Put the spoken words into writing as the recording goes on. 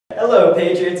Hello,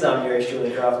 Patriots. I'm yours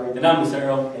truly, Crawford. And I'm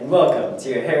Lucero. And welcome to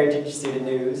your Heritage Student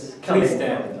News. Please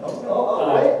stand.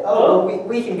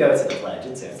 We can go to the pledge.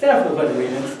 It's in. Stand up for the Pledge of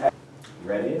Allegiance.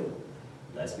 Ready?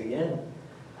 Let's begin.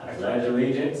 I pledge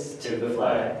allegiance to the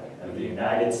flag of the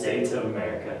United States of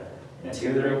America and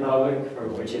to the republic for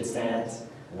which it stands,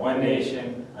 one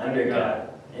nation, under God,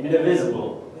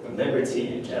 indivisible, with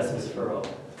liberty and justice for all.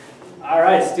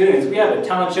 Alright, students, we have a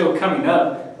talent show coming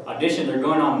up. Auditions are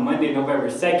going on Monday, November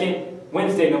 2nd,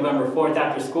 Wednesday, November 4th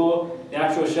after school. The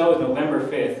actual show is November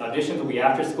 5th. Auditions will be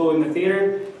after school in the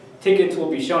theater. Tickets will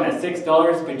be shown at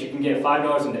 $6, but you can get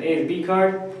 $5 on the A to B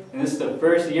card. And this is the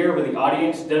first year where the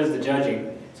audience does the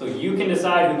judging. So you can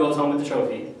decide who goes home with the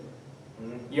trophy.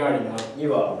 You already know.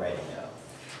 You already know.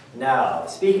 Now,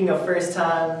 speaking of first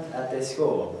time at this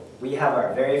school, we have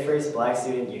our very first Black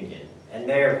Student Union.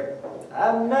 And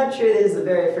I'm not sure this is the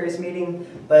very first meeting,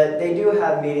 but they do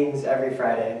have meetings every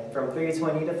Friday from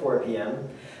 3:20 to 4 p.m.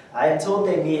 I am told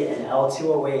they meet in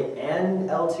L208 and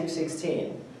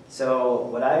L216. So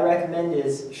what I recommend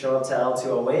is show up to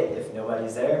L208 if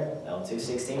nobody's there.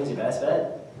 L216 is your best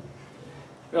bet.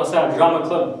 We also have Drama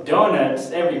Club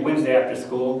Donuts every Wednesday after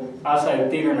school. Outside the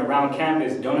theater and around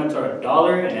campus, donuts are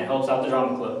 $1 and it helps out the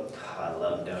Drama Club. Oh, I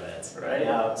love donuts. Right?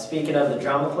 Now, speaking of the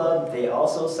Drama Club, they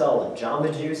also sell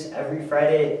Jamba Juice every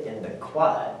Friday in the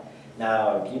Quad.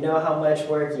 Now, you know how much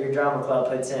work your Drama Club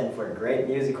puts in for great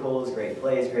musicals, great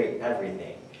plays, great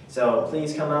everything. So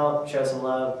please come out, show some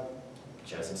love,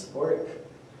 show some support.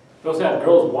 We also have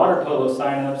girls water polo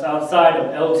sign-ups outside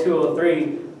of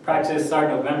L203. Practice start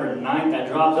November 9th at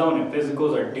Drop Zone and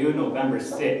physicals are due November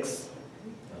 6th.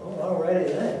 Oh, alrighty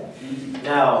then.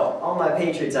 Now, all my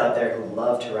patriots out there who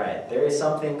love to write, there is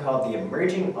something called the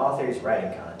Emerging Authors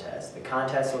Writing Contest. The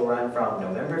contest will run from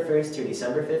November 1st to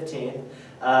December 15th.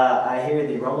 I hear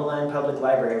the Romoline Public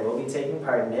Library will be taking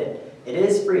part in it. It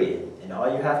is free, and all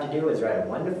you have to do is write a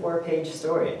 1 to 4 page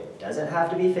story. Doesn't have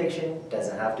to be fiction,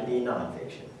 doesn't have to be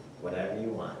nonfiction. Whatever you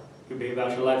want. Could be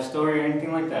about your life story or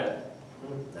anything like that.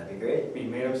 That'd be great. Be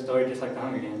made up story just like the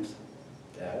Hunger Games.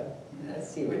 I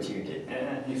see what you did.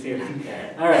 You see what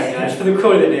Alright guys, for the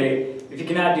quote of the day, if you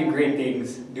cannot do great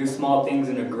things, do small things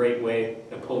in a great way.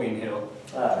 Napoleon Hill.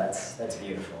 Oh, that's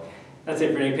beautiful. That's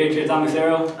it for today, Patriots. I'm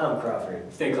Lucero. I'm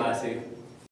Crawford. Stay classy.